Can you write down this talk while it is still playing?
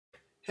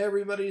Hey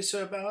everybody,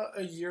 so about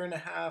a year and a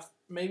half,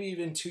 maybe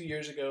even 2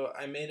 years ago,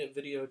 I made a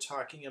video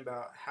talking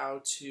about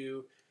how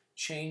to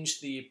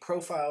change the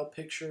profile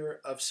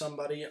picture of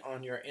somebody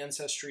on your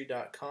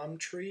Ancestry.com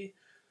tree.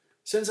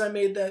 Since I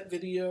made that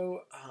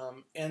video,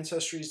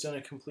 Ancestry's done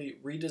a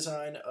complete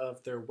redesign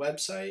of their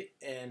website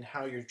and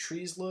how your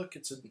trees look.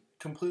 It's a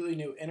completely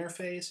new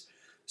interface.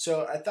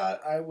 So I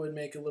thought I would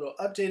make a little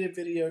updated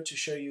video to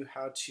show you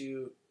how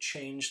to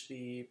change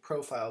the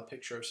profile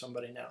picture of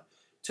somebody now.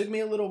 Took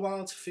me a little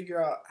while to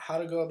figure out how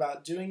to go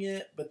about doing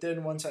it, but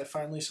then once I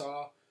finally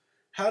saw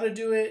how to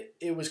do it,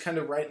 it was kind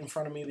of right in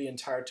front of me the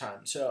entire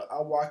time. So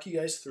I'll walk you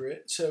guys through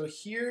it. So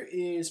here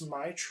is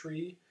my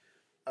tree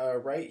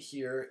right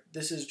here.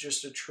 This is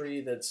just a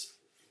tree that's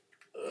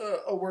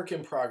a work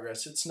in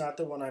progress. It's not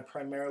the one I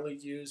primarily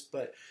use,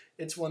 but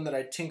it's one that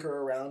I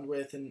tinker around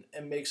with and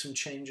make some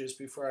changes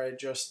before I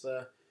adjust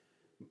the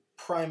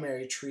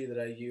primary tree that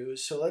I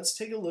use. So let's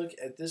take a look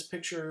at this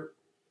picture,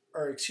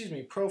 or excuse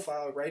me,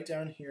 profile right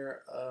down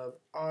here of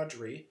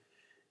Audrey.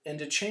 And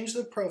to change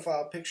the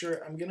profile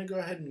picture, I'm going to go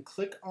ahead and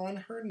click on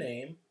her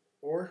name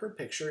or her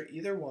picture,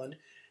 either one,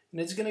 and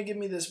it's going to give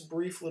me this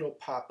brief little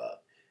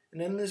pop-up.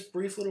 And in this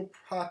brief little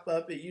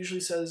pop-up, it usually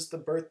says the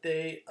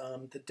birthday,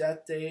 the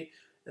death date,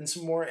 and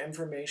some more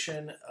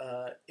information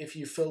if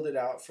you filled it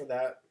out for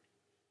that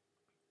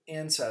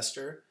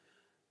ancestor.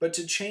 But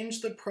to change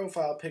the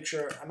profile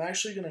picture, I'm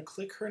actually going to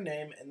click her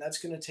name, and that's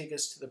going to take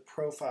us to the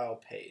profile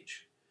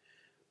page.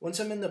 Once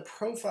I'm in the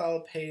profile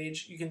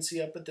page, you can see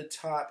up at the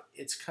top,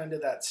 it's kind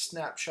of that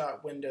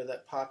snapshot window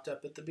that popped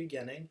up at the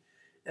beginning.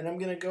 And I'm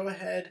going to go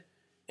ahead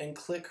and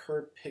click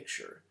her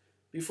picture.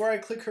 Before I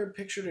click her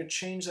picture to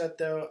change that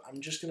though,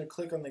 I'm just going to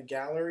click on the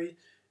gallery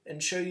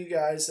and show you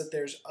guys that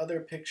there's other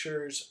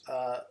pictures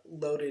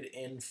loaded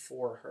in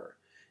for her.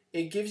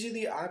 It gives you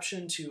the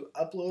option to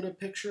upload a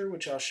picture,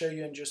 which I'll show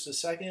you in just a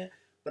second,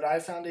 but I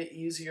found it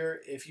easier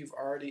if you've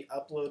already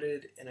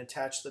uploaded and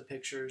attached the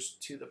pictures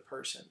to the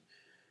person.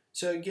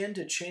 So again,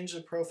 to change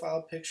the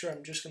profile picture,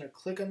 I'm just going to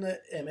click on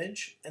the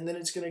image, and then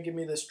it's going to give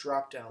me this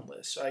drop-down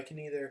list. So I can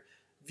either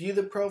view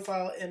the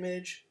profile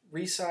image,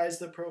 resize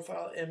the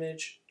profile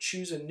image,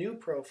 choose a new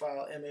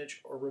profile image,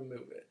 or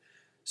remove it.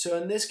 So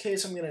in this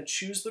case, I'm going to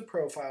choose the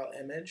profile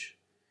image,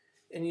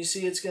 and you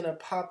see it's going to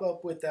pop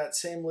up with that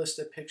same list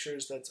of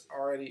pictures that's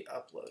already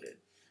uploaded.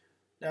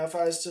 Now if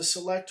I was to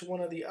select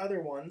one of the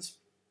other ones,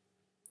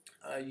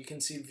 you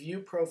can see View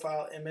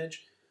Profile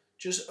Image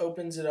just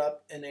opens it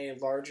up in a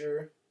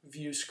larger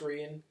view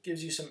screen,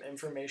 gives you some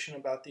information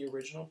about the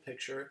original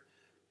picture.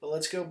 But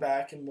let's go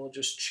back and we'll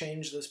just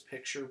change this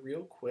picture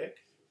real quick.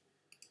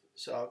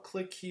 So I'll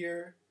click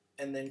here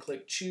and then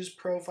click Choose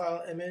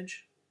Profile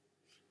Image,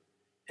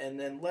 and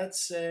then let's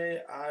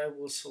say I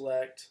will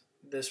select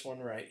this one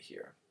right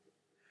here.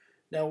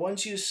 Now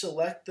once you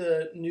select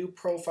the new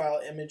profile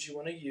image you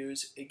want to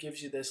use, it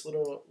gives you this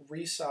little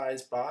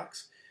resize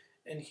box,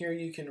 and here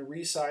you can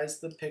resize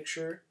the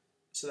picture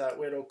so that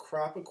way it'll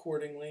crop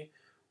accordingly,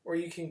 or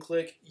you can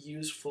click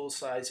Use Full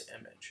Size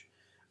Image.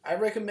 I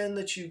recommend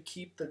that you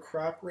keep the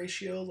crop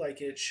ratio like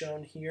it's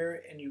shown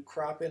here, and you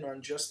crop in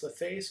on just the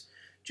face,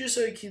 just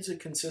so it keeps a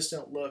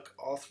consistent look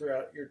all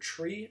throughout your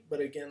tree, but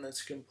again,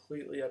 that's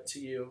completely up to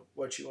you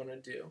what you want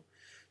to do.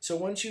 So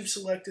once you've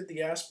selected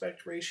the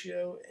aspect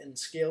ratio and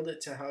scaled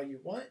it to how you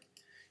want,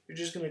 you're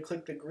just going to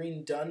click the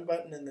green Done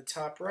button in the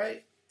top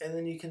right, and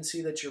then you can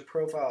see that your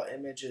profile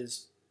image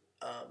is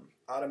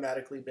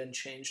automatically been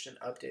changed and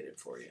updated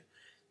for you.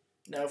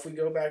 Now if we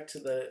go back to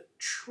the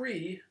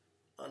tree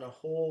on a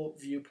whole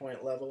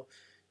viewpoint level,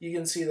 you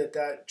can see that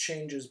that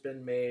change has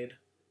been made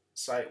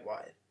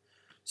site-wide.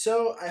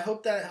 So I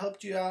hope that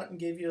helped you out and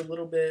gave you a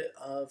little bit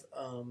of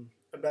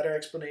a better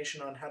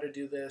explanation on how to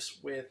do this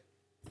with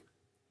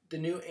the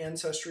new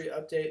Ancestry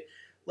update.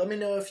 Let me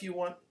know if you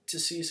want to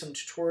see some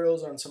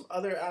tutorials on some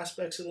other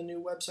aspects of the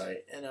new website,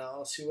 and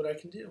I'll see what I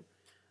can do.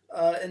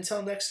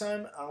 Until next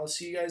time, I'll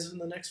see you guys in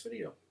the next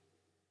video.